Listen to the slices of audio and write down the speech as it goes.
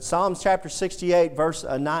Psalms chapter 68, verse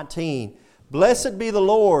 19. Blessed be the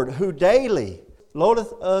Lord, who daily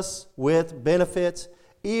loadeth us with benefits,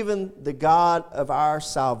 even the God of our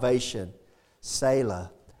salvation.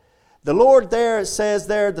 Selah. The Lord there says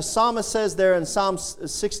there, the psalmist says there in Psalm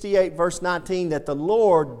 68 verse 19 that the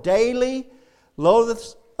Lord daily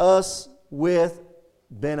loadeth us with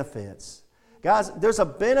benefits. Guys, there's a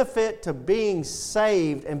benefit to being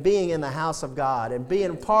saved and being in the house of God and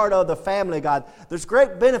being part of the family of God. There's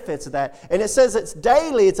great benefits of that. And it says it's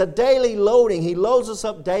daily. It's a daily loading. He loads us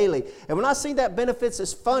up daily. And when I see that benefits,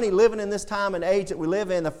 it's funny living in this time and age that we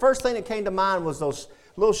live in. The first thing that came to mind was those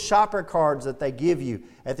little shopper cards that they give you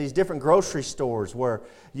at these different grocery stores, where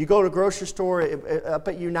you go to a grocery store up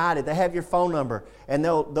at United, they have your phone number, and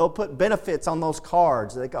they'll put benefits on those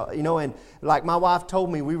cards. They go, you know, and like my wife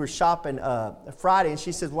told me, we were shopping Friday, and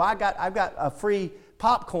she says, "Well, I've got a free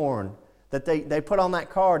popcorn that they put on that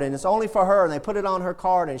card, and it's only for her." And they put it on her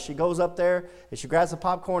card, and she goes up there and she grabs the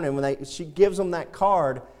popcorn, and when she gives them that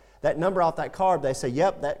card, that number off that card, they say,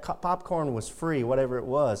 "Yep, that popcorn was free," whatever it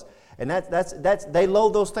was. And that's they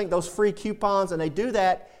load those things, those free coupons, and they do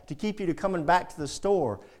that to keep you to coming back to the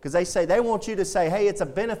store, because they want you to say, "Hey, it's a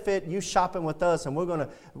benefit you shopping with us, and we're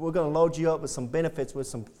gonna load you up with some benefits with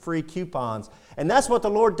some free coupons." And that's what the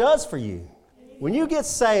Lord does for you. When you get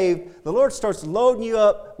saved, the Lord starts loading you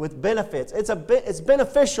up with benefits. It's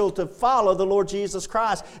beneficial to follow the Lord Jesus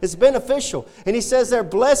Christ. It's beneficial. And He says there,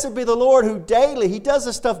 "Blessed be the Lord who daily," He does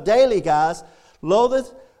this stuff daily, guys,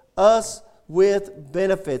 "loadeth us with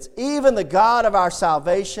benefits, even the God of our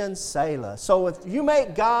salvation, Selah." So if you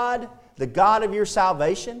make God the God of your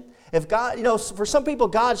salvation, if God, you know, for some people,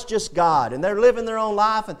 God's just God, and they're living their own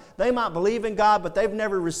life, and they might believe in God, but they've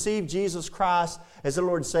never received Jesus Christ as their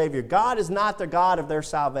Lord and Savior. God is not the God of their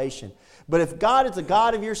salvation. But if God is the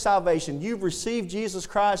God of your salvation, you've received Jesus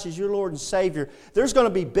Christ as your Lord and Savior, there's going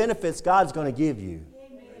to be benefits God's going to give you.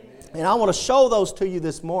 And I want to show those to you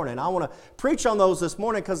this morning. I want to preach on those this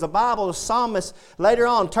morning, because the Bible, the psalmist, later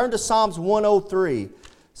on, turn to Psalms 103.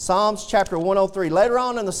 Psalms chapter 103. Later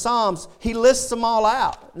on in the Psalms, he lists them all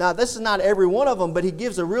out. Now, this is not every one of them, but he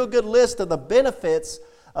gives a real good list of the benefits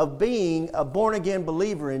of being a born-again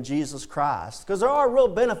believer in Jesus Christ. Because there are real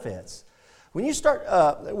benefits. When you start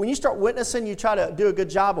witnessing, you try to do a good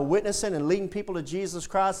job of witnessing and leading people to Jesus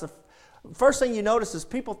Christ. The first thing you notice is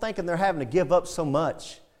people thinking they're having to give up so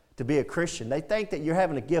much to be a Christian. They think that you're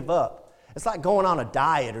having to give up. It's like going on a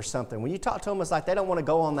diet or something. When you talk to them, it's like they don't want to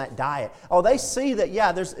go on that diet. Oh, they see that,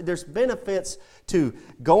 yeah, there's benefits to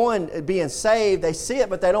being saved. They see it,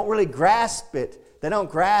 but they don't really grasp it. They don't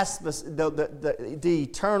grasp the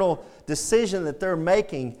eternal decision that they're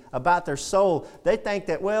making about their soul. They think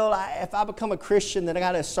that, well, if I become a Christian, then I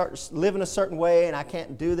got to start living a certain way, and I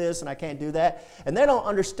can't do this and I can't do that. And they don't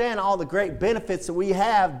understand all the great benefits that we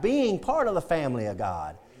have being part of the family of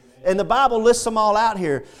God. And the Bible lists them all out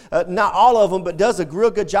here. Not all of them, but does a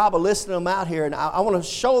real good job of listing them out here. And I want to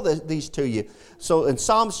show these to you. So in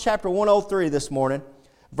Psalms chapter 103 this morning,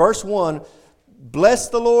 verse 1, "Bless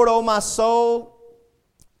the Lord, O my soul,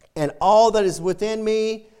 and all that is within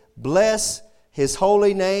me. Bless His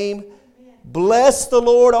holy name. Bless the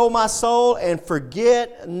Lord, O my soul, and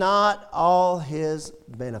forget not all His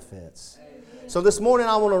benefits." So this morning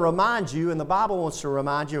I want to remind you, and the Bible wants to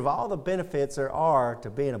remind you, of all the benefits there are to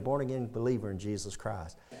being a born-again believer in Jesus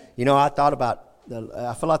Christ. You know, I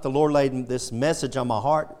feel like the Lord laid this message on my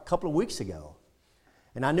heart a couple of weeks ago.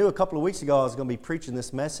 And I knew a couple of weeks ago I was going to be preaching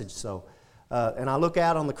this message. So, and I look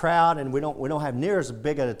out on the crowd, and we don't have near as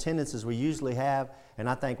big an attendance as we usually have. And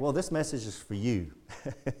I think, well, this message is for you.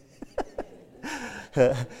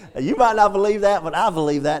 You might not believe that, but I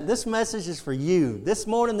believe that. This message is for you. This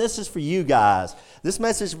morning, this is for you guys. This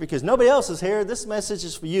message is because nobody else is here. This message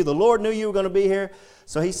is for you. The Lord knew you were going to be here,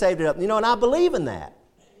 so He saved it up. You know, and I believe in that.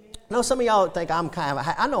 I know some of y'all think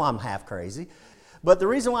I know I'm half crazy, but the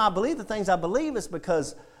reason why I believe the things I believe is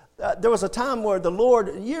because there was a time where the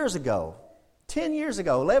Lord, years ago, 10 years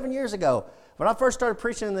ago, 11 years ago, when I first started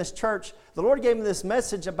preaching in this church, the Lord gave me this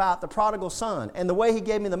message about the prodigal son. And the way He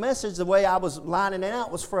gave me the message, the way I was lining it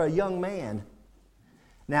out, was for a young man.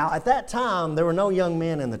 Now, at that time, there were no young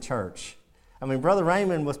men in the church. I mean, Brother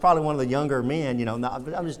Raymond was probably one of the younger men, you know. No,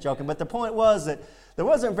 I'm just joking. But the point was that there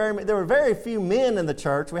were very few men in the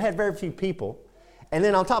church. We had very few people. And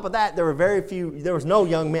then on top of that, there was no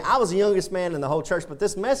young men. I was the youngest man in the whole church, but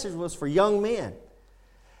this message was for young men.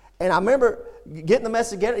 And I remember getting the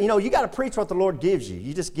message, you know, you got to preach what the Lord gives you.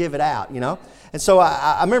 You just give it out, you know. And so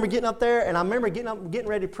I remember getting up there, and I remember getting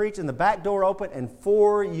ready to preach, and the back door opened, and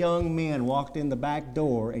 4 young men walked in the back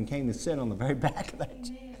door and came to sit on the very back of that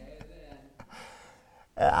chair.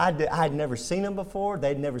 I had never seen them before.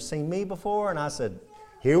 They'd never seen me before. And I said,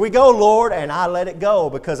 here we go, Lord. And I let it go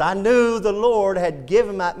because I knew the Lord had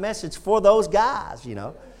given that message for those guys, you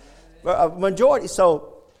know. Majority.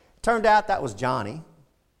 So turned out that was Johnny.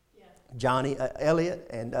 Johnny Elliott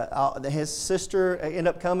and his sister ended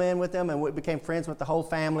up coming with them, and we became friends with the whole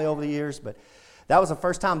family over the years. But that was the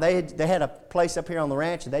first time they had a place up here on the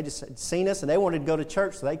ranch, and they just had seen us, and they wanted to go to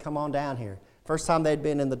church, so they'd come on down here. First time they'd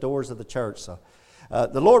been in the doors of the church. So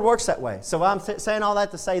the Lord works that way. So I'm saying all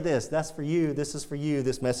that to say this. That's for you. This is for you.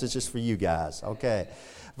 This message is for you guys. Okay.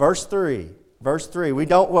 Verse 3. We're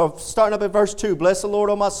starting up at verse 2. Bless the Lord,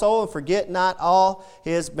 O my soul, and forget not all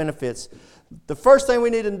His benefits. The first thing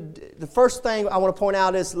I want to point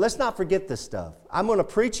out is let's not forget this stuff. I'm going to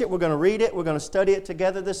preach it. We're going to read it. We're going to study it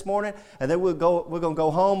together this morning, and then we're going to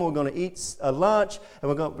go home. We're going to eat a lunch,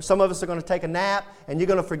 and some of us are going to take a nap, and you're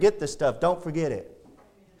going to forget this stuff. Don't forget it.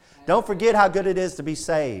 Don't forget how good it is to be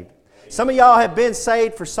saved. Some of y'all have been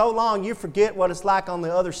saved for so long, you forget what it's like on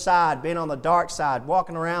the other side, being on the dark side,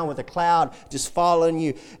 walking around with a cloud just following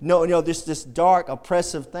you. This dark,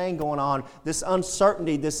 oppressive thing going on, this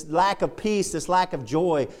uncertainty, this lack of peace, this lack of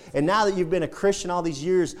joy. And now that you've been a Christian all these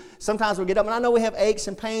years, sometimes we get up, and I know we have aches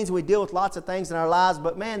and pains, we deal with lots of things in our lives,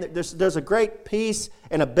 but man, there's a great peace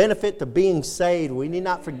and a benefit to being saved. We need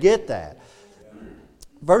not forget that.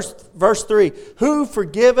 Verse 3, who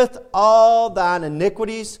forgiveth all thine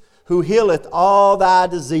iniquities, who healeth all thy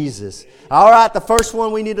diseases. All right, the first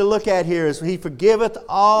one we need to look at here is He forgiveth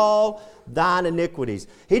all thine iniquities.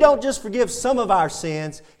 He don't just forgive some of our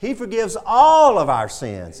sins. He forgives all of our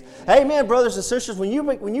sins. Amen, brothers and sisters. When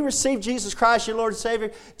you receive Jesus Christ, your Lord and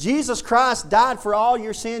Savior, Jesus Christ died for all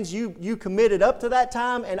your sins you committed up to that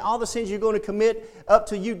time, and all the sins you're going to commit up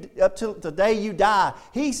to the day you die.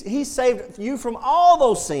 He saved you from all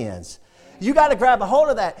those sins. You got to grab a hold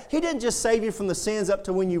of that. He didn't just save you from the sins up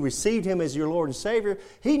to when you received Him as your Lord and Savior.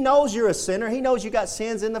 He knows you're a sinner. He knows you got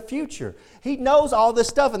sins in the future. He knows all this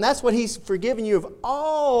stuff, and that's what He's forgiven you of,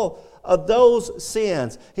 all of those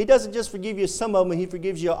sins. He doesn't just forgive you some of them, He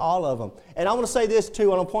forgives you all of them. And I want to say this too,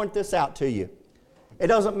 and I'll point this out to you. It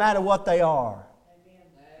doesn't matter what they are.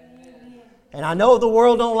 And I know the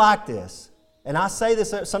world don't like this. And I say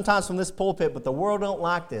this sometimes from this pulpit, but the world don't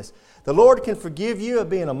like this. The Lord can forgive you of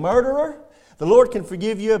being a murderer. The Lord can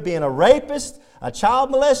forgive you of being a rapist, a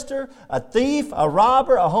child molester, a thief, a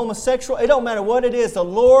robber, a homosexual. It don't matter what it is. The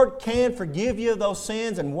Lord can forgive you of those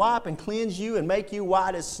sins and wipe and cleanse you and make you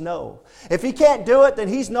white as snow. If He can't do it, then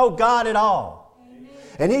He's no God at all. Amen.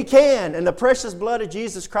 And He can. And the precious blood of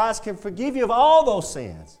Jesus Christ can forgive you of all those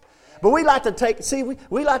sins. But we like to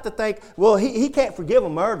we like to think, well, he can't forgive a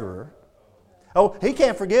murderer. Oh, He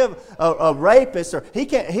can't forgive a rapist, or He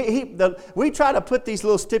can't. We try to put these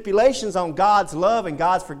little stipulations on God's love and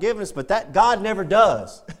God's forgiveness, but that God never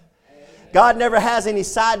does. God never has any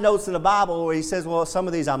side notes in the Bible where He says, well, some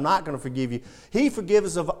of these I'm not going to forgive you. He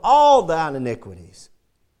forgives of all thine iniquities.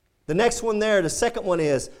 The next one there, the second one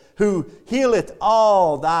is, who healeth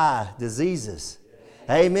all thy diseases.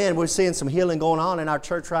 Amen. We're seeing some healing going on in our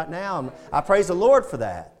church right now, and I praise the Lord for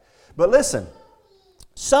that. But listen,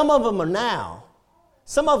 some of them now,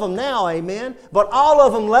 amen, but all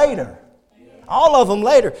of them later. All of them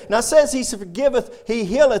later. Now it says He forgiveth, He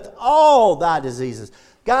healeth all thy diseases.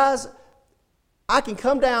 Guys, I can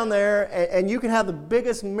come down there and you can have the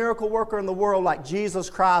biggest miracle worker in the world like Jesus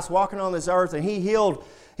Christ walking on this earth, and He healed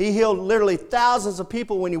literally thousands of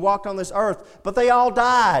people when He walked on this earth, but they all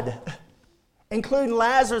died. Including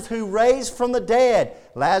Lazarus, who raised from the dead.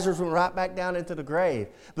 Lazarus went right back down into the grave.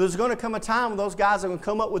 But there's going to come a time when those guys are going to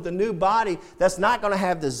come up with a new body that's not going to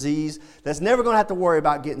have disease, that's never going to have to worry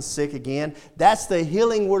about getting sick again. That's the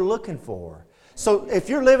healing we're looking for. So if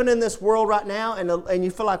you're living in this world right now and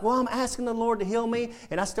you feel like, well, I'm asking the Lord to heal me,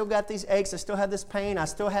 and I still got these aches, I still have this pain, I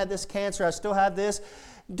still have this cancer, I still have this,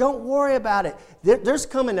 don't worry about it. There's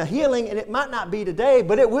coming a healing, and it might not be today,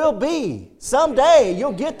 but it will be. Someday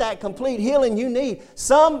you'll get that complete healing you need.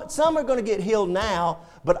 Some are going to get healed now,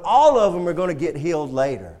 but all of them are going to get healed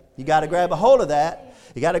later. You got to grab a hold of that.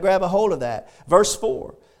 Verse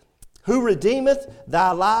 4, who redeemeth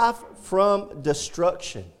thy life from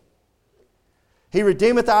destruction. He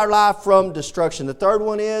redeemeth our life from destruction. The third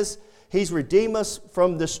one is, He's redeemed us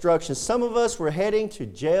from destruction. Some of us were heading to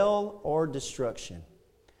jail or destruction.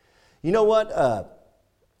 You know what?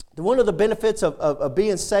 One of the benefits of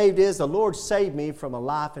being saved is the Lord saved me from a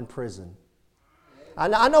life in prison.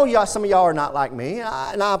 I know some of y'all are not like me,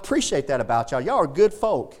 and I appreciate that about y'all. Y'all are good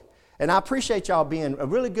folk, and I appreciate y'all being a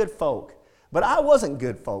really good folk. But I wasn't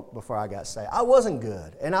good folk before I got saved. I wasn't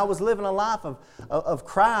good. And I was living a life of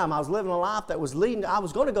crime. I was living a life that was leading. I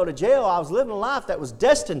was going to go to jail. I was living a life that was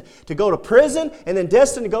destined to go to prison and then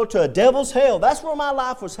destined to go to a devil's hell. That's where my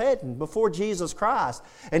life was heading before Jesus Christ.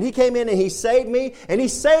 And He came in and He saved me. And He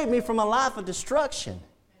saved me from a life of destruction.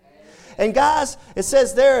 And guys, it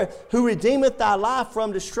says there, who redeemeth thy life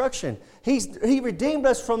from destruction. He redeemed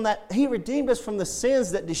us from that. He redeemed us from the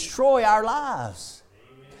sins that destroy our lives.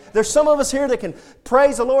 There's some of us here that can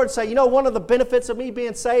praise the Lord and say, you know, one of the benefits of me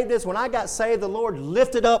being saved is when I got saved, the Lord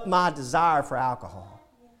lifted up my desire for alcohol.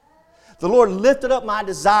 The Lord lifted up my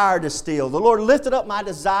desire to steal. The Lord lifted up my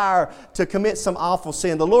desire to commit some awful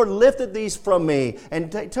sin. The Lord lifted these from me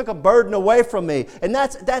and took a burden away from me. And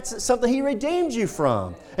that's something He redeemed you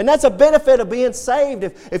from. And that's a benefit of being saved.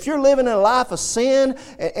 If you're living in a life of sin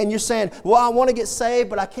and you're saying, well, I want to get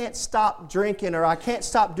saved, but I can't stop drinking or I can't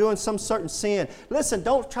stop doing some certain sin. Listen,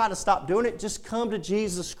 don't try to stop doing it. Just come to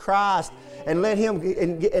Jesus Christ and let Him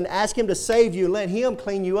and ask Him to save you. Let Him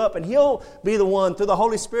clean you up. And He'll be the one through the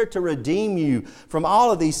Holy Spirit to redeem you from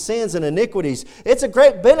all of these sins and iniquities. It's a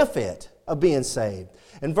great benefit of being saved.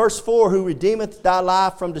 In verse 4, who redeemeth thy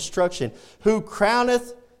life from destruction, who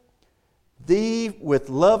crowneth thee with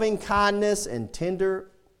loving kindness and tender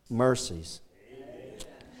mercies. Amen.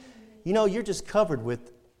 You know, you're just covered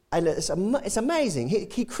with, and it's amazing.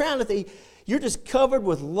 He crowneth thee. You're just covered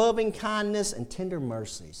with loving kindness and tender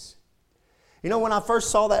mercies. You know, when I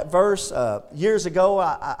first saw that verse years ago,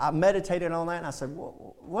 I meditated on that and I said,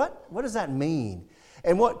 what does that mean?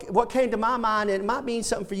 And what came to my mind, and it might mean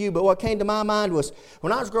something for you, but what came to my mind was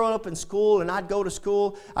when I was growing up in school and I'd go to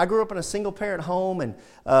school, I grew up in a single-parent home, and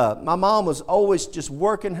my mom was always just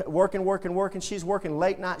working. She's working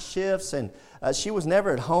late-night shifts, and she was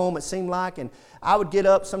never at home, it seemed like. And I would get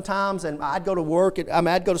up sometimes, and I'd go to work.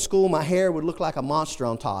 I'd go to school, my hair would look like a monster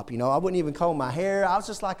on top, you know. I wouldn't even comb my hair. I was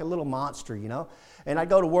just like a little monster, you know. And I'd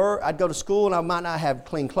go to work, I'd go to school, and I might not have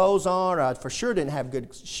clean clothes on, or I for sure didn't have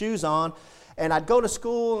good shoes on. And I'd go to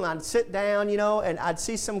school and I'd sit down, you know, and I'd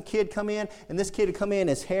see some kid come in, and this kid would come in,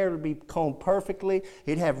 his hair would be combed perfectly.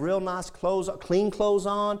 He'd have real nice clothes, clean clothes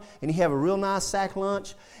on, and he'd have a real nice sack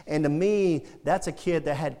lunch. And to me, that's a kid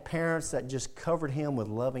that had parents that just covered him with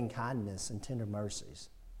loving kindness and tender mercies.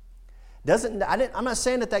 I'm not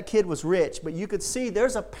saying that kid was rich, but you could see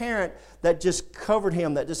there's a parent that just covered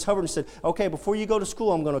him, that just hovered and said, okay, before you go to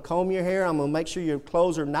school, I'm going to comb your hair. I'm going to make sure your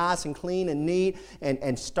clothes are nice and clean and neat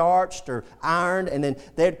and starched or ironed. And then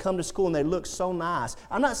they'd come to school and they looked so nice.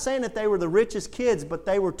 I'm not saying that they were the richest kids, but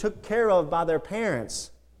they were took care of by their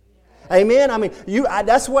parents. Amen? I mean,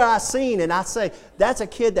 that's what I seen, and I say, that's a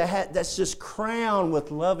kid that's just crowned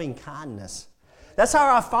with loving kindness. That's how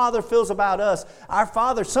our Father feels about us. Our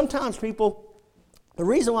Father, sometimes people, the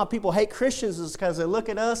reason why people hate Christians is because they look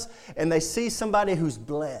at us and they see somebody who's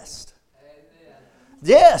blessed. Amen.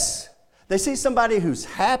 Yes. They see somebody who's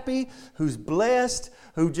happy, who's blessed,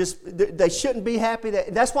 who just, they shouldn't be happy.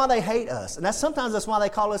 That's why they hate us. And sometimes that's why they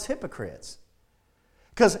call us hypocrites.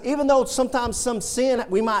 Because even though sometimes some sin,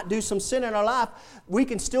 we might do some sin in our life, we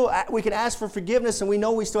can ask for forgiveness and we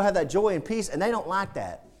know we still have that joy and peace, and they don't like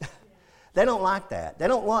that. They don't like that. They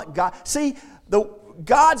don't want God. See,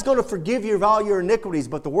 God's going to forgive you of all your iniquities,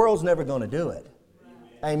 but the world's never going to do it.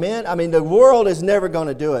 Amen? I mean, the world is never going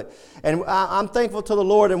to do it. And I'm thankful to the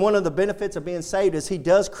Lord, and one of the benefits of being saved is He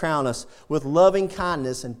does crown us with loving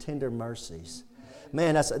kindness and tender mercies.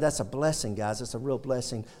 Man, that's a blessing, guys. That's a real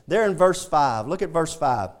blessing. There in verse 5, look at verse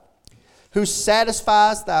 5. Who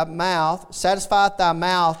satisfieth thy mouth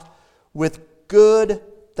with good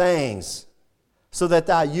things, so that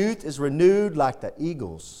thy youth is renewed like the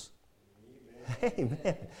eagles.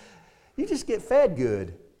 Amen. You just get fed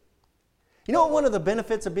good. You know what one of the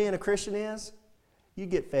benefits of being a Christian is? You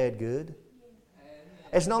get fed good.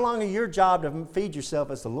 It's no longer your job to feed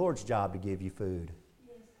yourself. It's the Lord's job to give you food.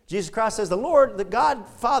 Jesus Christ says, the God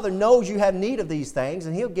Father knows you have need of these things,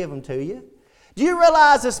 and He'll give them to you. Do you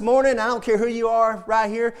realize this morning, I don't care who you are right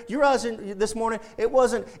here, do you realize this morning, it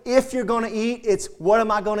wasn't if you're going to eat, it's what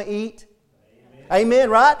am I going to eat? Amen,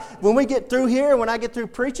 right? When we get through here, when I get through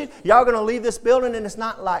preaching, y'all going to leave this building, and it's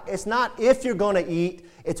not if you're going to eat,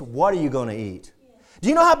 it's what are you going to eat? Do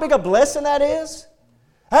you know how big a blessing that is?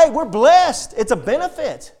 Hey, we're blessed. It's a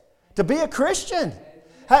benefit to be a Christian.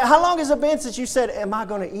 How long has it been since you said, am I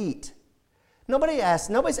going to eat? Nobody's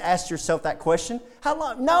asked yourself that question. How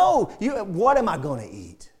long? No. What am I going to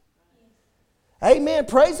eat? Amen.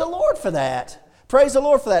 Praise the Lord for that. Praise the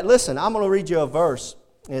Lord for that. Listen, I'm going to read you a verse.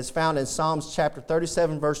 It's found in Psalms chapter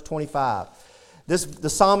 37, verse 25. The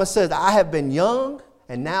psalmist says, I have been young,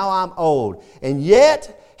 and now I'm old, and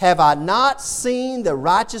yet have I not seen the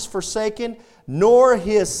righteous forsaken, nor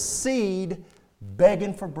his seed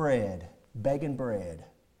begging for bread? Begging bread.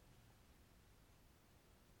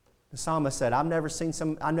 The psalmist said, I've never seen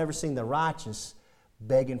the righteous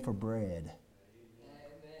begging for bread.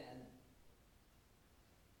 Amen.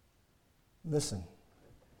 Listen,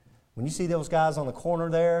 when you see those guys on the corner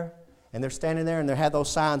there, and they're standing there and they have those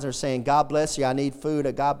signs that are saying, God bless you, I need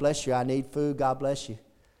food. God bless you, I need food. God bless you.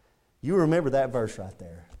 You remember that verse right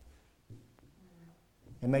there.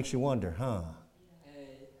 It makes you wonder, huh?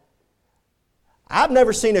 I've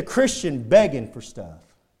never seen a Christian begging for stuff.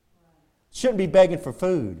 Shouldn't be begging for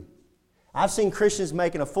food. I've seen Christians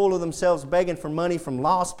making a fool of themselves, begging for money from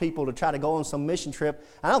lost people to try to go on some mission trip.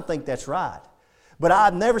 I don't think that's right. But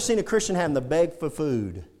I've never seen a Christian having to beg for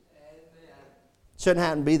food. Shouldn't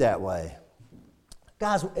have to be that way.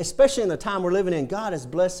 Guys, especially in the time we're living in, God has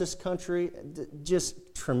blessed this country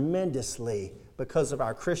just tremendously because of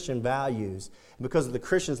our Christian values, because of the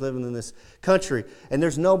Christians living in this country. And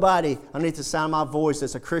there's nobody underneath the sound of my voice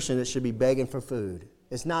that's a Christian that should be begging for food.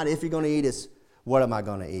 It's not if you're going to eat, it's what am I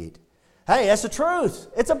going to eat? Hey, that's the truth.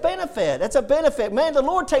 It's a benefit. It's a benefit. Man, the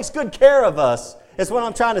Lord takes good care of us. That's what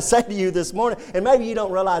I'm trying to say to you this morning. And maybe you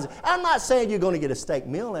don't realize it. I'm not saying you're going to get a steak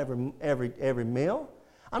meal every meal.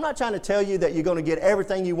 I'm not trying to tell you that you're going to get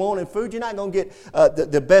everything you want in food. You're not going to get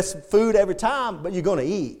the best food every time, but you're going to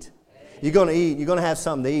eat. You're going to eat. You're going to have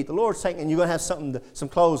something to eat. The Lord's taking, and you're going to have some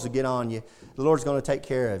clothes to get on you. The Lord's going to take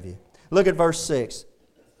care of you. Look at verse 6.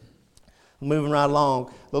 Moving right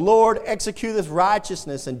along. The Lord executeth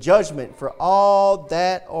righteousness and judgment for all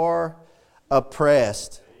that are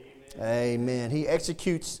oppressed. Amen. He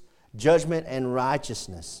executes judgment and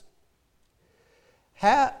righteousness.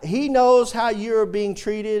 He knows how you're being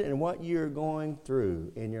treated and what you're going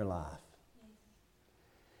through in your life.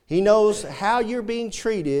 He knows how you're being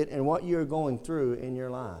treated and what you're going through in your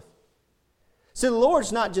life. See, the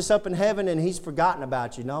Lord's not just up in heaven and He's forgotten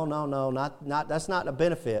about you. No, that's not a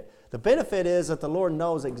benefit. The benefit is that the Lord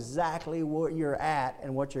knows exactly where you're at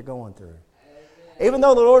and what you're going through. Even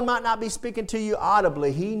though the Lord might not be speaking to you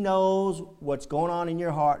audibly, He knows what's going on in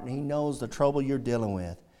your heart and He knows the trouble you're dealing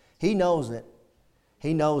with. He knows it.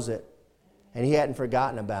 He knows it. And He hadn't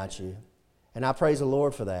forgotten about you. And I praise the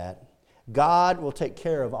Lord for that. God will take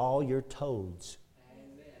care of all your toads.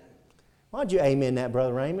 Amen. Why'd you amen that,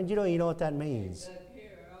 Brother Raymond? You don't even know what that means.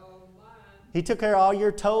 He took care of all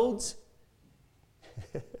your toads?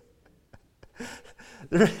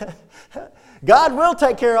 God will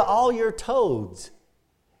take care of all your toads.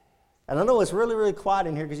 And I know it's really, really quiet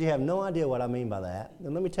in here because you have no idea what I mean by that.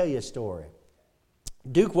 And let me tell you a story.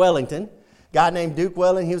 Duke Wellington, a guy named Duke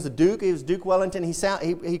Wellington, he was Duke Wellington.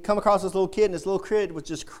 He come across this little kid, and this little kid was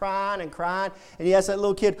just crying and crying. And he asked that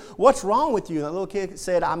little kid, "What's wrong with you?" And that little kid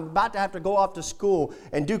said, "I'm about to have to go off to school."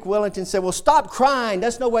 And Duke Wellington said, "Well, stop crying.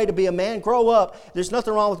 That's no way to be a man. Grow up. There's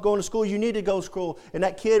nothing wrong with going to school. You need to go to school." And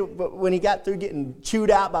that kid, when he got through getting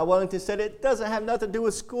chewed out by Wellington, said, "It doesn't have nothing to do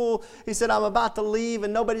with school." He said, "I'm about to leave,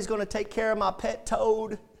 and nobody's going to take care of my pet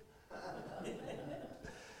toad."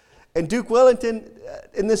 And Duke Wellington,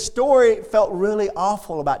 in this story, felt really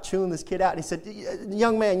awful about chewing this kid out. And he said,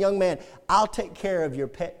 young man, I'll take care of your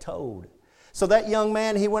pet toad." So that young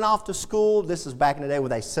man, he went off to school. This is back in the day when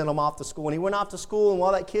they sent him off to school. And he went off to school, and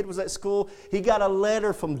while that kid was at school, he got a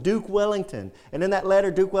letter from Duke Wellington. And in that letter,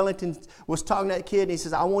 Duke Wellington was talking to that kid, and he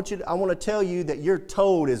says, I want to tell you that your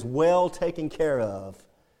toad is well taken care of.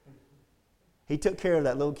 He took care of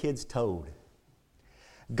that little kid's toad.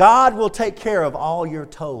 God will take care of all your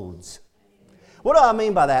toads. What do I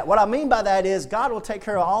mean by that? What I mean by that is God will take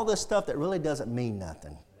care of all this stuff that really doesn't mean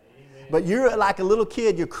nothing. But you're like a little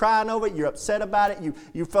kid, you're crying over it, you're upset about it,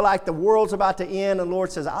 you feel like the world's about to end, and the Lord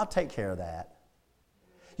says, I'll take care of that.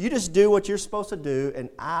 You just do what you're supposed to do, and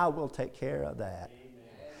I will take care of that.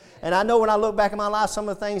 And I know when I look back in my life, some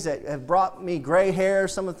of the things that have brought me gray hair,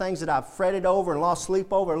 some of the things that I've fretted over and lost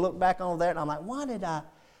sleep over, I look back on that, and I'm like, why did I?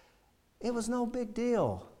 It was no big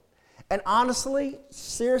deal. And honestly,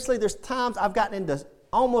 seriously, there's times I've gotten into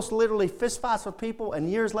almost literally fistfights with people, and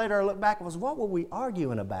years later I look back and was, what were we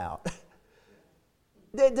arguing about?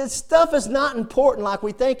 This stuff is not important like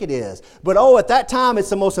we think it is. But at that time,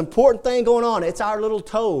 it's the most important thing going on. It's our little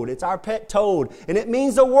toad. It's our pet toad. And it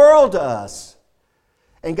means the world to us.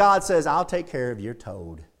 And God says, I'll take care of your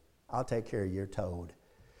toad. I'll take care of your toad.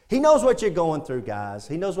 He knows what you're going through, guys.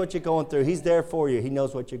 He knows what you're going through. He's there for you. He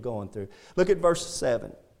knows what you're going through. Look at verse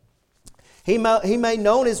 7. He made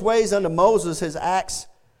known His ways unto Moses, His acts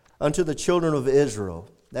unto the children of Israel.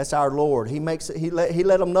 That's our Lord. He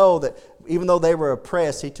let them know that even though they were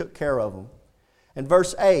oppressed, He took care of them. And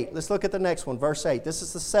verse 8, let's look at the next one. Verse 8, this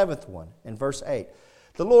is the seventh one. In verse 8,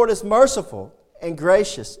 The Lord is merciful and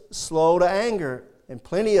gracious, slow to anger, and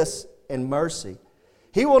plenteous in mercy.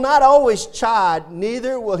 He will not always chide,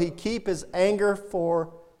 neither will He keep His anger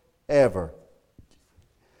forever.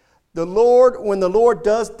 When the Lord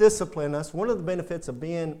does discipline us, one of the benefits of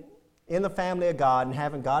being in the family of God and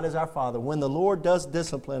having God as our Father, when the Lord does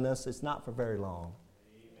discipline us, it's not for very long.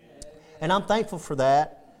 Amen. And I'm thankful for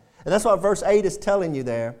that. And that's what verse 8 is telling you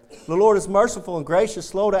there. The Lord is merciful and gracious,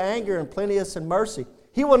 slow to anger, and plenteous in mercy.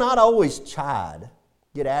 He will not always chide,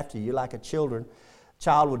 get after you like a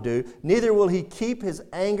child would do. Neither will He keep His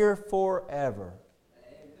anger forever.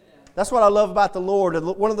 That's what I love about the Lord.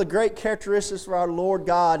 One of the great characteristics of our Lord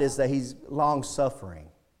God is that He's long-suffering.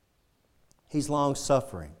 He's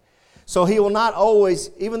long-suffering. So He will not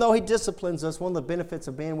always, even though He disciplines us, one of the benefits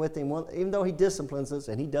of being with Him, even though He disciplines us,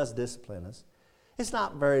 and He does discipline us, it's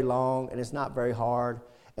not very long and it's not very hard.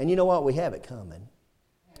 And you know what? We have it coming.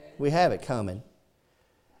 We have it coming.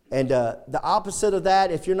 And the opposite of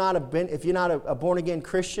that, if you're not a born-again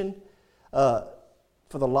Christian, for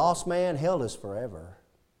the lost man, hell is forever.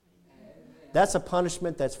 That's a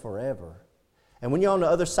punishment that's forever. And when you're on the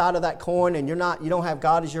other side of that coin and you don't have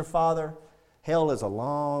God as your Father, hell is a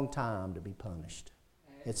long time to be punished.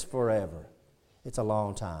 It's forever. It's a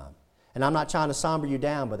long time. And I'm not trying to somber you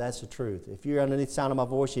down, but that's the truth. If you're underneath the sound of my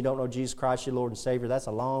voice, you don't know Jesus Christ, your Lord and Savior, that's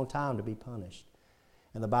a long time to be punished.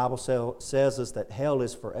 And the Bible says us that hell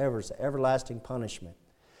is forever. It's an everlasting punishment.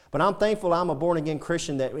 But I'm thankful I'm a born-again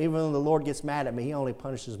Christian that even when the Lord gets mad at me, He only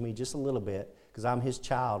punishes me just a little bit because I'm His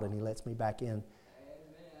child and He lets me back in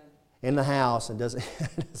the house and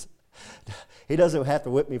He doesn't have to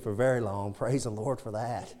whip me for very long. Praise the Lord for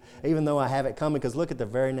that. Even though I have it coming, because look at the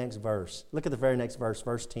very next verse. Look at the very next verse,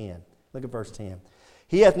 verse 10. Look at verse 10.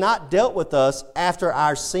 He hath not dealt with us after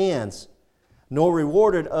our sins, nor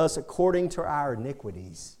rewarded us according to our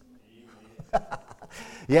iniquities.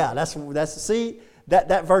 Yeah, see,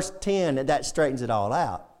 that verse 10, that straightens it all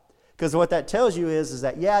out. Because what that tells you is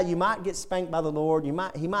that, yeah, you might get spanked by the Lord,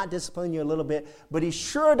 He might discipline you a little bit, but He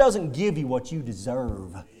sure doesn't give you what you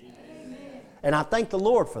deserve. Amen. And I thank the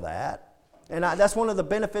Lord for that. And that's one of the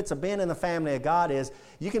benefits of being in the family of God is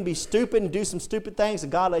you can be stupid and do some stupid things,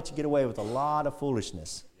 and God lets you get away with a lot of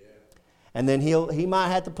foolishness. And then He might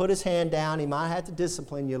have to put His hand down. He might have to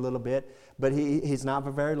discipline you a little bit, but He's not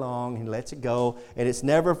for very long. He lets it go, and it's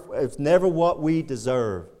never what we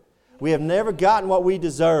deserve. We have never gotten what we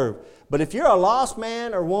deserve. But if you're a lost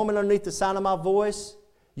man or woman underneath the sound of my voice,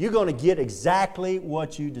 you're going to get exactly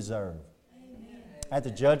what you deserve. Amen. At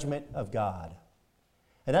the judgment of God.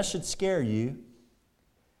 And that should scare you.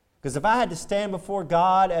 Because if I had to stand before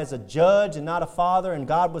God as a judge and not a father, and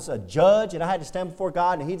God was a judge, and I had to stand before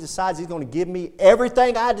God and He decides He's going to give me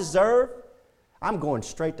everything I deserve, I'm going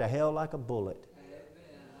straight to hell like a bullet.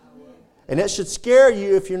 And it should scare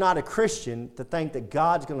you if you're not a Christian to think that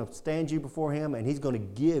God's going to stand you before Him and He's going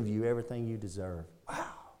to give you everything you deserve. Wow.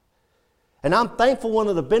 And I'm thankful one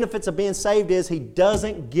of the benefits of being saved is He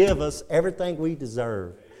doesn't give us everything we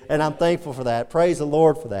deserve. And I'm thankful for that. Praise the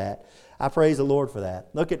Lord for that. I praise the Lord for that.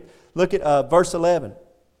 Look at verse 11.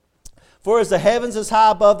 For as the heavens is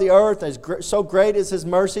high above the earth, so great is His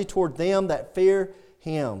mercy toward them that fear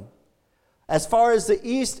Him. As far as the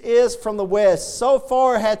east is from the west, so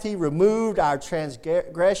far hath He removed our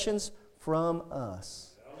transgressions from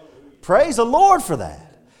us. Praise the Lord for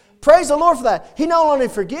that. Praise the Lord for that. He not only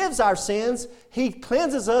forgives our sins, He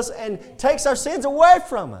cleanses us and takes our sins away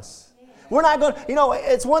from us. We're not going to,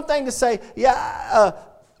 it's one thing to say,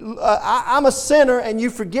 I'm a sinner and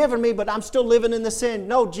you've forgiven me, but I'm still living in the sin.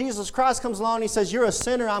 No, Jesus Christ comes along and He says, you're a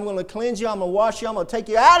sinner. I'm going to cleanse you. I'm going to wash you. I'm going to take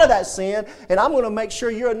you out of that sin. And I'm going to make sure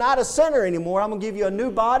you're not a sinner anymore. I'm going to give you a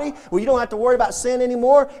new body where you don't have to worry about sin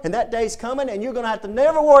anymore. And that day's coming and you're going to have to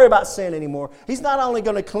never worry about sin anymore. He's not only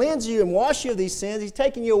going to cleanse you and wash you of these sins, He's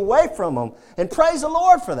taking you away from them. And praise the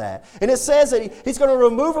Lord for that. And it says that He's going to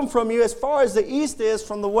remove them from you as far as the east is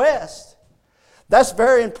from the west. That's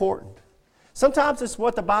very important. Sometimes it's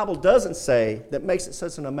what the Bible doesn't say that makes it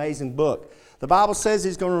such an amazing book. The Bible says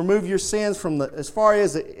He's going to remove your sins from as far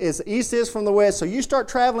as the east is from the west. So you start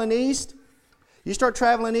traveling east,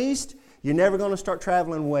 you're never going to start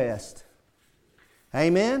traveling west.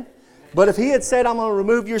 Amen? But if He had said, I'm going to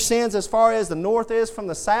remove your sins as far as the north is from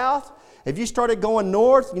the south, if you started going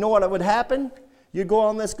north, you know what would happen? You'd go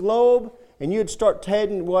on this globe and you'd start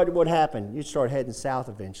heading, what would happen? You'd start heading south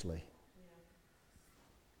eventually.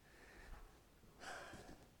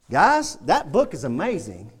 Guys, that book is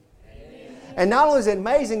amazing. Amen. And not only is it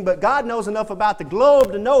amazing, but God knows enough about the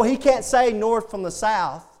globe to know He can't say north from the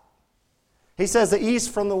south. He says the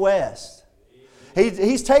east from the west.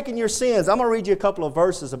 He's taken your sins. I'm going to read you a couple of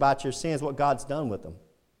verses about your sins, what God's done with them.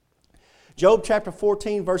 Job chapter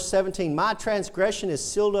 14, verse 17. My transgression is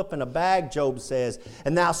sealed up in a bag, Job says,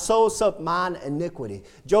 and thou sewest up mine iniquity.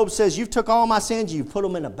 Job says, you've took all my sins, you've put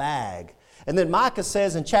them in a bag. And then Micah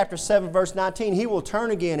says in chapter 7, verse 19, He will turn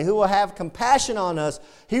again, He will have compassion on us,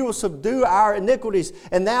 He will subdue our iniquities,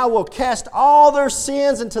 and thou wilt cast all their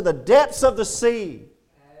sins into the depths of the sea.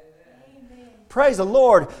 Amen. Praise the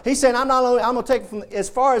Lord. He's saying, I'm going to take from as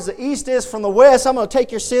far as the east is from the west, I'm going to take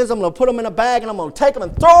your sins, I'm going to put them in a bag, and I'm going to take them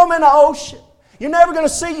and throw them in the ocean. You're never going to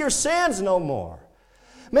see your sins no more.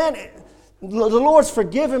 Man, the Lord's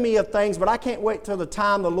forgiven me of things, but I can't wait till the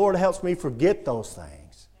time the Lord helps me forget those things.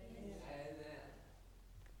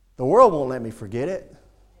 The world won't let me forget it.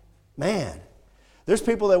 Man, there's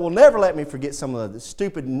people that will never let me forget some of the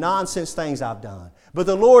stupid nonsense things I've done. But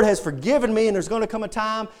the Lord has forgiven me, and there's going to come a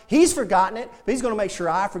time He's forgotten it, but He's going to make sure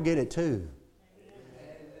I forget it too.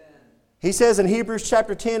 Amen. He says in Hebrews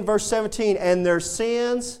chapter 10, verse 17, and their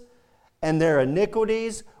sins and their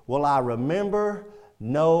iniquities will I remember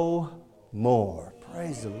no more.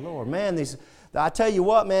 Praise the Lord. Man, I tell you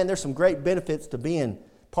what, man, there's some great benefits to being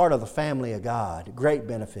part of the family of God. Great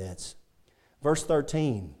benefits. Verse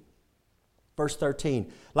 13. Verse 13.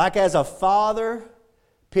 Like as a father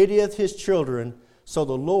pitieth his children, so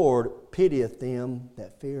the Lord pitieth them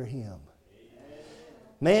that fear Him.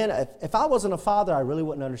 Man, if I wasn't a father, I really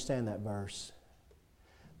wouldn't understand that verse.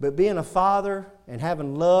 But being a father and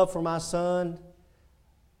having love for my son,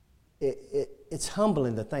 it's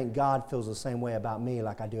humbling to think God feels the same way about me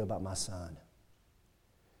like I do about my son.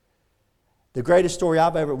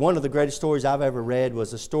 One of the greatest stories I've ever read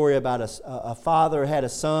was a story about a father had a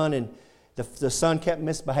son, and the son kept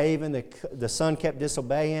misbehaving, the son kept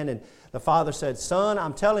disobeying, and the father said, son,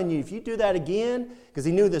 I'm telling you, if you do that again, because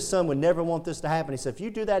he knew the son would never want this to happen, he said, if you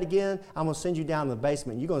do that again, I'm going to send you down to the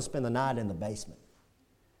basement, and you're going to spend the night in the basement.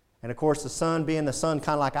 And of course, the son, being the son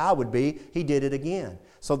kind of like I would be, he did it again.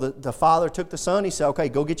 So the father took the son, he said, okay,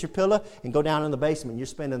 go get your pillow and go down in the basement, you're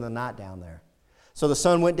spending the night down there. So the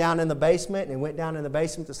son went down in the basement and went down in the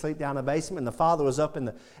basement to sleep down in the basement. And the father was up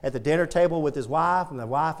at the dinner table with his wife, and the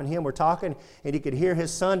wife and him were talking, and he could hear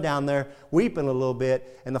his son down there weeping a little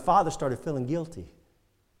bit, and the father started feeling guilty.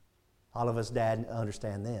 All of us dad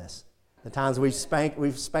understand this. The times we've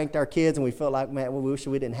spanked our kids and we felt like, man, we wish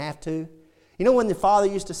we didn't have to. You know when the father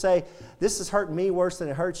used to say, this is hurting me worse than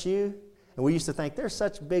it hurts you? And we used to think, they're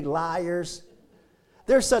such big liars.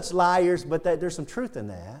 They're such liars, but there's some truth in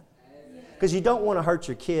that. Because you don't want to hurt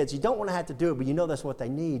your kids. You don't want to have to do it, but you know that's what they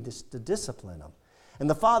need to discipline them. And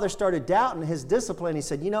the father started doubting his discipline. He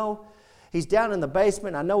said, you know, he's down in the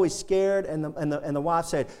basement. I know he's scared. And the wife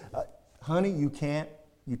said, honey, you can't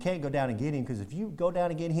go down and get him, because if you go down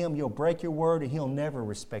and get him, you'll break your word and he'll never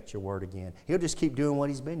respect your word again. He'll just keep doing what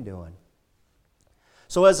he's been doing.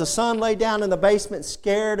 So as the son lay down in the basement,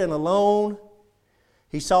 scared and alone,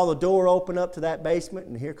 he saw the door open up to that basement,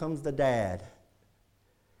 and here comes the dad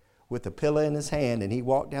with a pillow in his hand, and he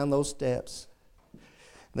walked down those steps. And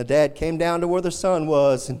the dad came down to where the son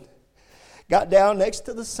was and got down next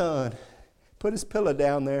to the son, put his pillow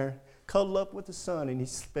down there, cuddled up with the son, and he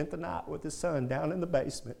spent the night with his son down in the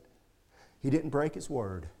basement. He didn't break his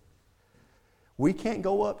word. We can't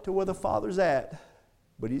go up to where the Father's at,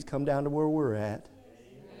 but He's come down to where we're at.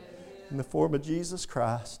 In the form of Jesus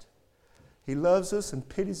Christ. He loves us and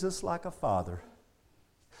pities us like a father.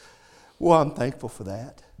 Well, I'm thankful for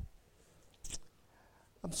that.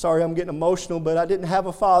 I'm sorry I'm getting emotional, but I didn't have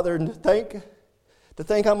a father, and to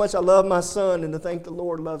think how much I love my son, and to think the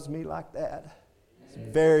Lord loves me like that. It's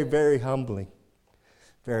very, very humbling.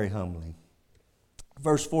 Very humbling.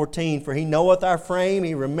 Verse 14, for He knoweth our frame,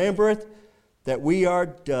 He remembereth that we are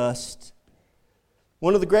dust.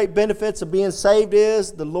 One of the great benefits of being saved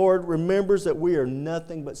is the Lord remembers that we are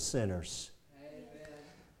nothing but sinners. Amen.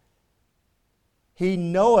 He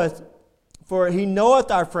knoweth, for He knoweth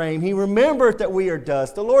our frame. He remembereth that we are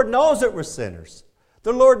dust. The Lord knows that we're sinners.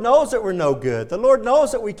 The Lord knows that we're no good. The Lord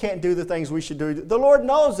knows that we can't do the things we should do. The Lord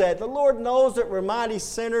knows that. The Lord knows that we're mighty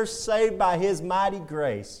sinners saved by His mighty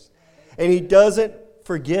grace. And He doesn't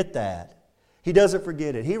forget that. He doesn't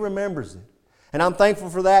forget it. He remembers it. And I'm thankful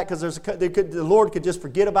for that, because the Lord could just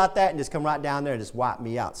forget about that and just come right down there and just wipe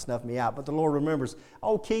me out, snuff me out. But the Lord remembers,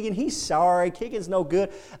 oh, Keegan, he's sorry. Keegan's no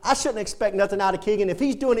good. I shouldn't expect nothing out of Keegan. If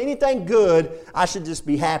he's doing anything good, I should just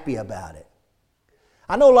be happy about it.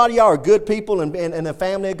 I know a lot of y'all are good people in the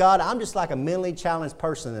family of God. I'm just like a mentally challenged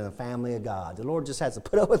person in the family of God. The Lord just has to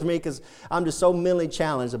put up with me, because I'm just so mentally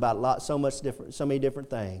challenged about so many different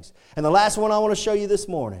things. And the last one I want to show you this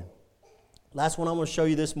morning. Last one I'm going to show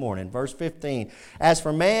you this morning, verse 15. As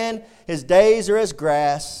for man, his days are as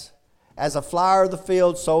grass, as a flower of the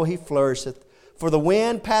field, so he flourisheth. For the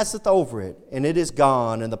wind passeth over it, and it is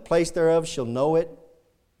gone, and the place thereof shall know it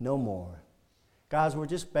no more. Guys, we're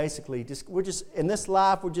just basically, in this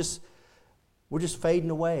life, we're just fading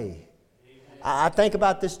away. I think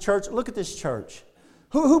about this church. Look at this church.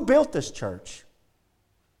 Who built this church?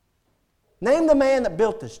 Name the man that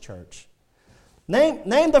built this church.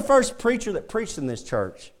 Name the first preacher that preached in this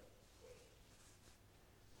church.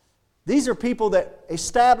 These are people that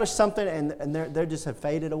established something and they just have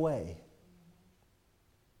faded away.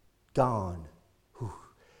 Gone. Whew.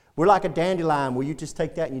 We're like a dandelion where you just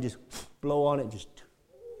take that and you just blow on it.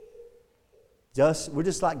 We're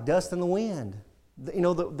just like dust in the wind. You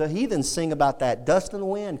know, the heathens sing about that. Dust in the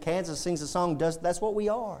wind. Kansas sings a song, dust. That's what we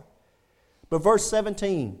are. But verse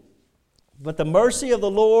 17. But the mercy of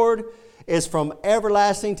the Lord is from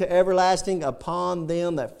everlasting to everlasting upon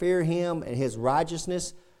them that fear Him, and His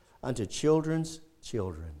righteousness unto children's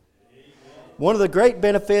children. Amen. One of the great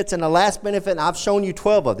benefits, and the last benefit, and I've shown you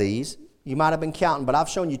 12 of these. You might have been counting, but I've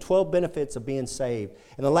shown you 12 benefits of being saved.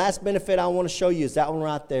 And the last benefit I want to show you is that one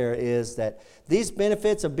right there, is that these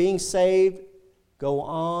benefits of being saved go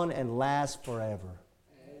on and last forever.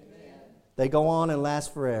 Amen. They go on and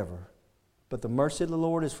last forever. But the mercy of the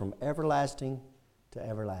Lord is from everlasting to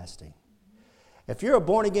everlasting. If you're a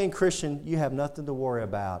born-again Christian, you have nothing to worry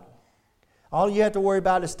about. All you have to worry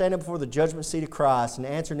about is standing before the judgment seat of Christ and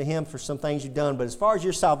answering to Him for some things you've done. But as far as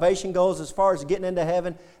your salvation goes, as far as getting into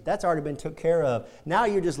heaven, that's already been took care of. Now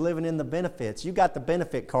you're just living in the benefits. You got the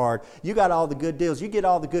benefit card. You got all the good deals. You get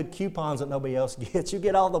all the good coupons that nobody else gets. You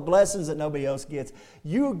get all the blessings that nobody else gets.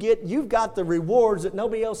 You've got the rewards that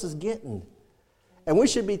nobody else is getting. And we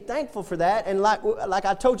should be thankful for that. And like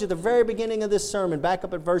I told you at the very beginning of this sermon, back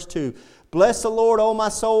up at verse 2, bless the Lord, O my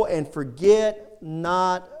soul, and forget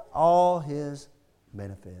not all His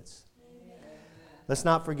benefits. Amen. Let's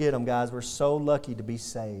not forget them, guys. We're so lucky to be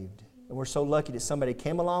saved. And we're so lucky that somebody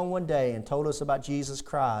came along one day and told us about Jesus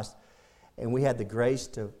Christ, and we had the grace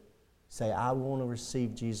to say, I want to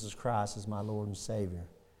receive Jesus Christ as my Lord and Savior.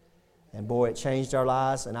 And boy, it changed our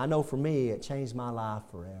lives. And I know for me, it changed my life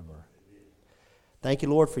forever. Thank you,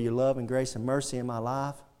 Lord, for your love and grace and mercy in my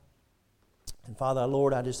life. And Father,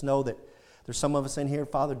 Lord, I just know that there's some of us in here,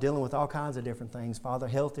 Father, dealing with all kinds of different things. Father,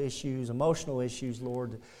 health issues, emotional issues,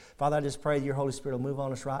 Lord. Father, I just pray that your Holy Spirit will move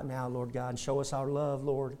on us right now, Lord God, and show us our love,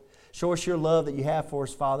 Lord. Show us your love that you have for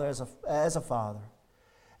us, Father, as a Father.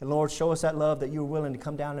 And Lord, show us that love that you're willing to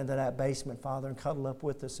come down into that basement, Father, and cuddle up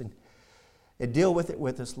with us and deal with it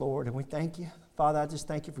with us, Lord. And we thank you. Father, I just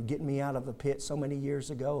thank you for getting me out of the pit so many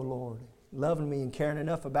years ago, Lord. Loving me and caring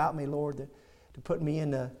enough about me, Lord, to put me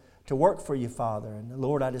in to work for you, Father. And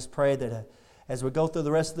Lord, I just pray that as we go through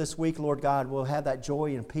the rest of this week, Lord God, we'll have that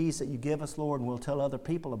joy and peace that you give us, Lord, and we'll tell other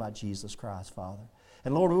people about Jesus Christ, Father.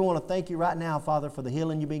 And Lord, we want to thank you right now, Father, for the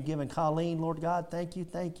healing you've been giving Colleen, Lord God. Thank you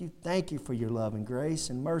for your love and grace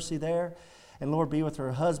and mercy there. And Lord, be with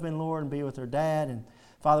her husband, Lord, and be with her dad. And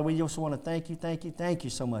Father, we just want to thank you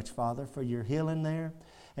so much, Father, for your healing there.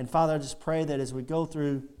 And Father, I just pray that as we go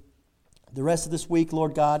through the rest of this week,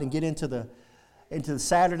 Lord God, and get into the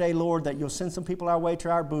Saturday, Lord, that you'll send some people our way to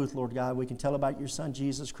our booth, Lord God. We can tell about your Son,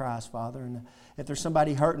 Jesus Christ, Father. And if there's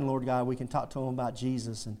somebody hurting, Lord God, we can talk to them about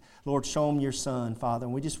Jesus. And Lord, show them your Son, Father.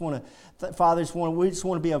 And we just want to, Father, we just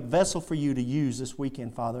want to be a vessel for you to use this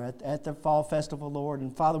weekend, Father, at the Fall Festival, Lord.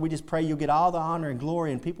 And Father, we just pray you'll get all the honor and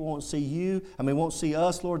glory, and people won't see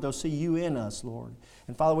us, Lord. They'll see you in us, Lord.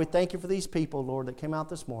 And Father, we thank you for these people, Lord, that came out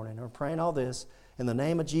this morning. We're praying all this in the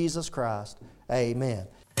name of Jesus Christ. Amen.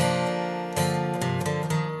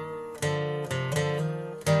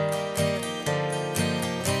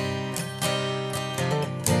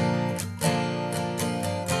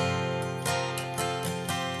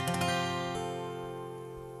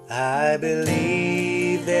 I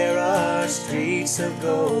believe there are streets of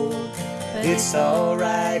gold. It's all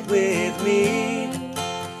right with me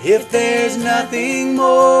if there's nothing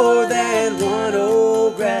more than one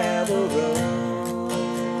old gravel road.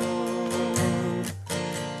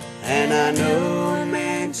 And I know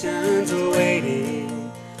mansions are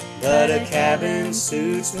waiting, but a cabin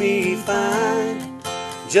suits me fine.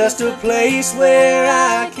 Just a place where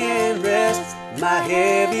I can rest my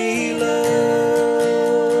heavy load.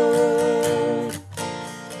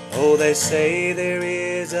 Oh, they say there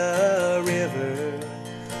is a river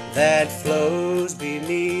that flows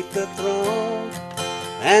beneath the throne,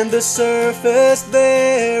 and the surface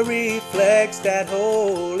there reflects that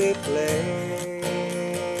holy place.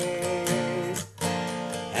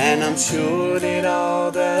 And I'm sure that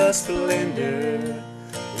all the splendor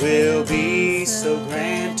will be so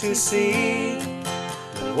grand to see.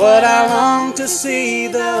 But what I long to see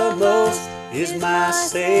the most is my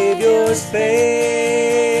Savior's face.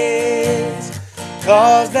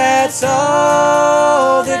 'Cause that's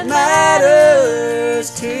all that matters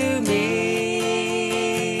to me.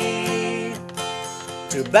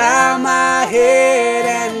 To bow my head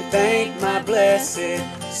and thank my blessed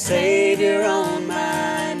Savior on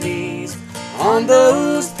my knees, on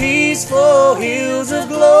those peaceful hills of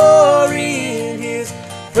glory. In His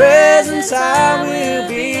presence I will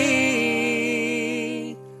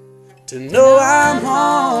be. To know I'm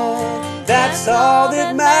home, that's all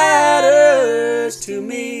that matters to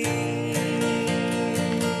me.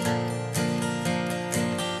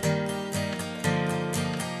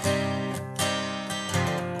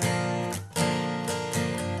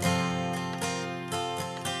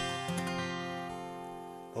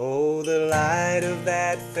 Oh, the light of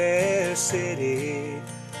that fair city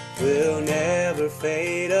will never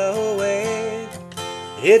fade away.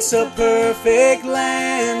 It's a perfect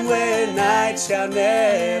land where night shall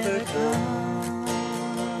never come.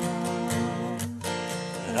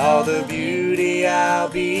 And all the beauty I'll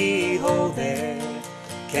behold there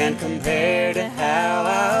can't compare to how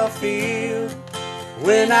I'll feel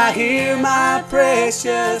when I hear my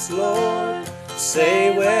precious Lord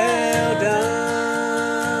say, well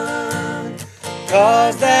done.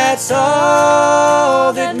 'Cause that's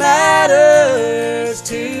all that matters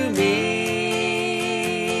to me.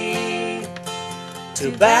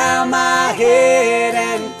 To bow my head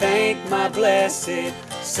and thank my blessed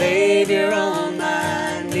Savior on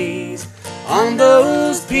my knees, on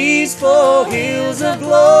those peaceful hills of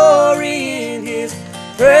glory. In His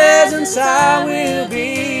presence I will be.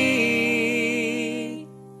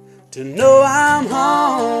 To know I'm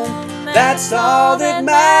home, that's all that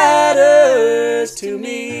matters to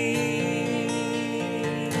me.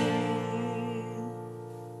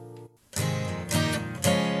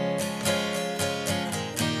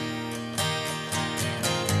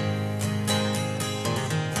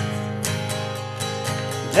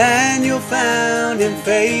 Daniel found Him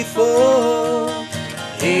faithful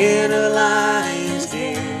in a lion's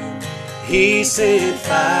den. He sent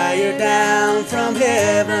fire down from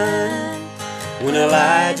heaven when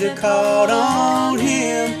Elijah called on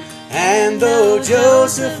Him. And though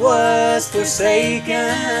Joseph was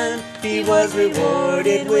forsaken, he was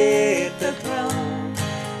rewarded with the throne.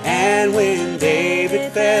 And when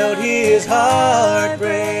David felt his heart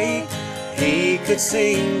break, he could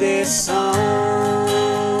sing this song.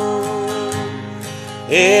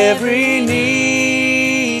 Every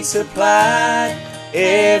need supplied,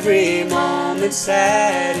 every moment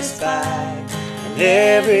satisfied, and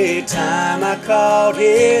every time I called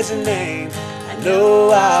His name, I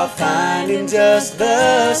know I'll find Him just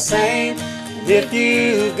the same. And if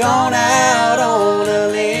you've gone out on a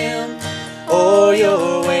limb, or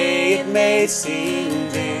your way it may seem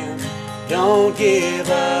dim, don't give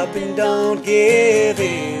up and don't give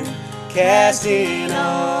in, casting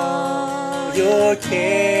all your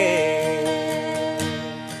care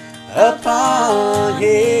upon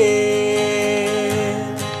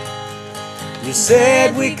Him. You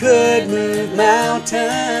said we could move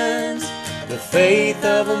mountains, the faith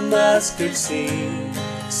of a mustard seed.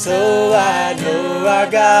 So I know our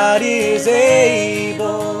God is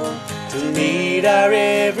able to meet our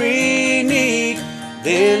every need.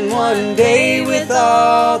 Then one day with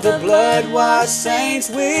all the blood-washed saints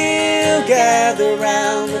we'll gather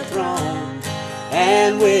round the throne,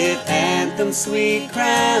 and with anthems sweet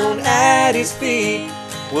crowned at His feet,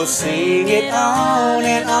 we'll sing it on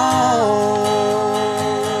and on.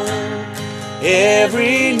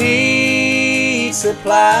 Every need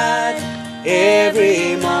supplied,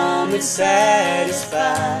 every moment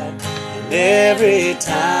satisfied, and every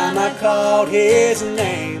time I called His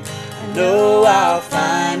name, I know I'll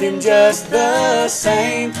find Him just the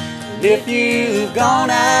same. And if you've gone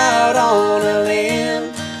out on a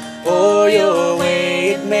limb, or your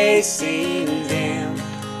way it may seem dim,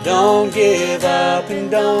 don't give up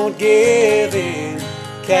and don't give in,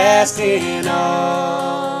 casting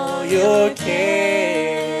all your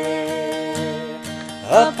care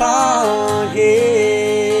upon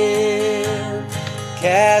Him,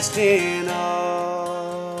 casting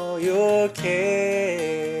all your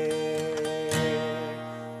care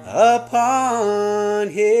upon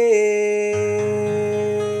Him.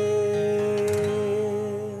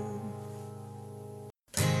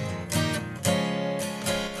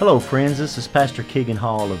 Hello friends, this is Pastor Keegan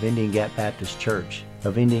Hall of Indian Gap Baptist Church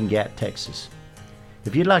of Indian Gap, Texas.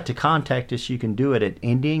 If you'd like to contact us, you can do it at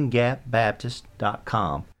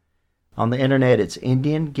IndianGapBaptist.com. On the internet, it's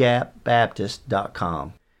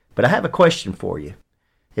IndianGapBaptist.com. But I have a question for you.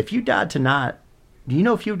 If you died tonight, do you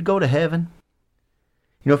know if you would go to heaven?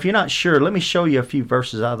 You know, if you're not sure, let me show you a few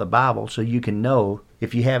verses out of the Bible so you can know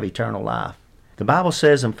if you have eternal life. The Bible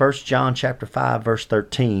says in 1 John chapter 5, verse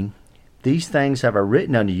 13, "These things have I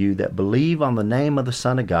written unto you that believe on the name of the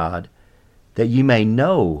Son of God, that you may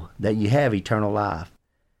know that you have eternal life,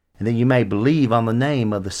 and that you may believe on the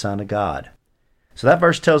name of the Son of God." So that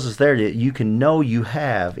verse tells us there that you can know you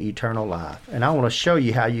have eternal life. And I want to show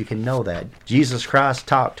you how you can know that. Jesus Christ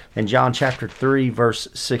talked in John chapter 3, verse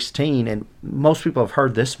 16, and most people have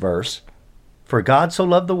heard this verse. "For God so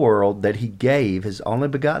loved the world that he gave his only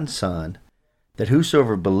begotten Son, that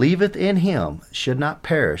whosoever believeth in him should not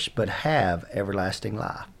perish, but have everlasting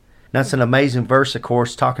life." That's an amazing verse, of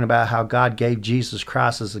course, talking about how God gave Jesus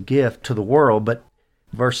Christ as a gift to the world, but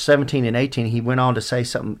verse 17 and 18, he went on to say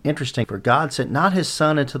something interesting. "For God sent not his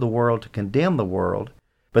Son into the world to condemn the world,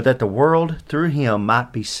 but that the world through him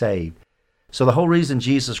might be saved." So the whole reason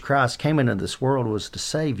Jesus Christ came into this world was to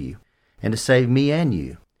save you, and to save me and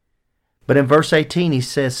you. But in verse 18, he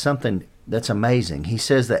says something that's amazing. He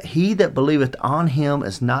says that he that believeth on him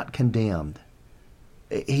is not condemned.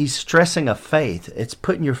 He's stressing a faith. It's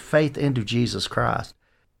putting your faith into Jesus Christ.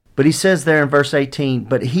 But he says there in verse 18,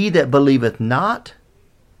 "But he that believeth not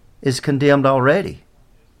is condemned already,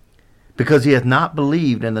 because he hath not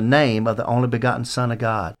believed in the name of the only begotten Son of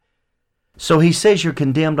God." So he says you're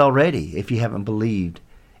condemned already if you haven't believed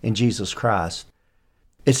in Jesus Christ.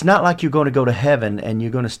 It's not like you're going to go to heaven and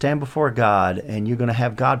you're going to stand before God and you're going to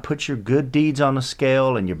have God put your good deeds on the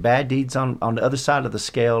scale and your bad deeds on the other side of the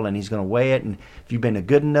scale, and he's going to weigh it, and if you've been a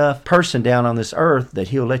good enough person down on this earth that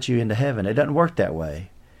he'll let you into heaven. It doesn't work that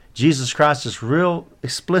way. Jesus Christ is real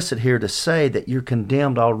explicit here to say that you're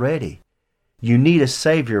condemned already. You need a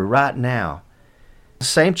Savior right now. The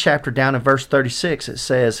same chapter down in verse 36, it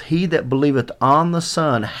says, "He that believeth on the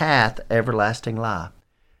Son hath everlasting life."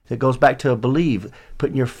 It goes back to a believe,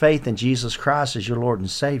 putting your faith in Jesus Christ as your Lord and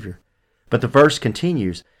Savior. But the verse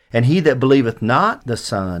continues, "And he that believeth not the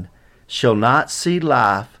Son shall not see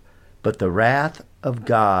life, but the wrath of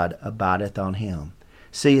God abideth on him."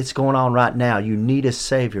 See, it's going on right now. You need a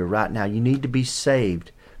Savior right now. You need to be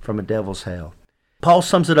saved from a devil's hell. Paul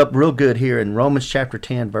sums it up real good here in Romans chapter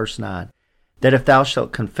 10, verse 9. "That if thou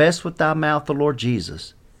shalt confess with thy mouth the Lord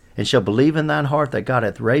Jesus, and shalt believe in thine heart that God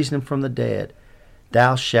hath raised him from the dead,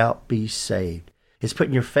 thou shalt be saved." It's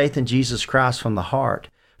putting your faith in Jesus Christ from the heart.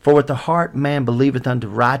 "For with the heart man believeth unto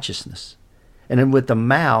righteousness, and then with the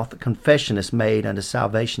mouth confession is made unto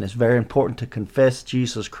salvation." It's very important to confess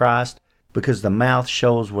Jesus Christ, because the mouth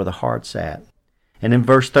shows where the heart's at. And in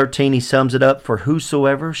verse 13, he sums it up, "For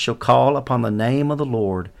whosoever shall call upon the name of the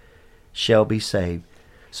Lord shall be saved."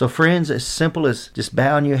 So friends, as simple as just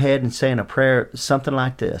bowing your head and saying a prayer, something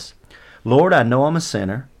like this: "Lord, I know I'm a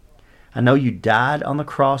sinner. I know you died on the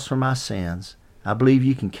cross for my sins. I believe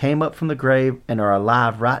you came up from the grave and are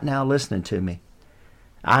alive right now listening to me.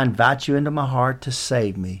 I invite you into my heart to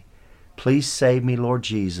save me. Please save me, Lord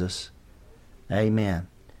Jesus. Amen."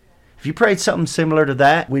 If you prayed something similar to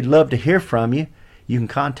that, we'd love to hear from you. You can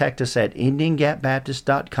contact us at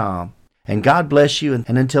IndianGapBaptist.com. And God bless you,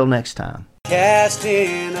 and until next time.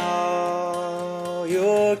 Casting all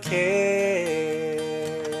your care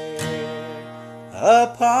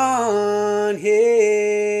upon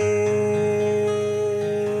him.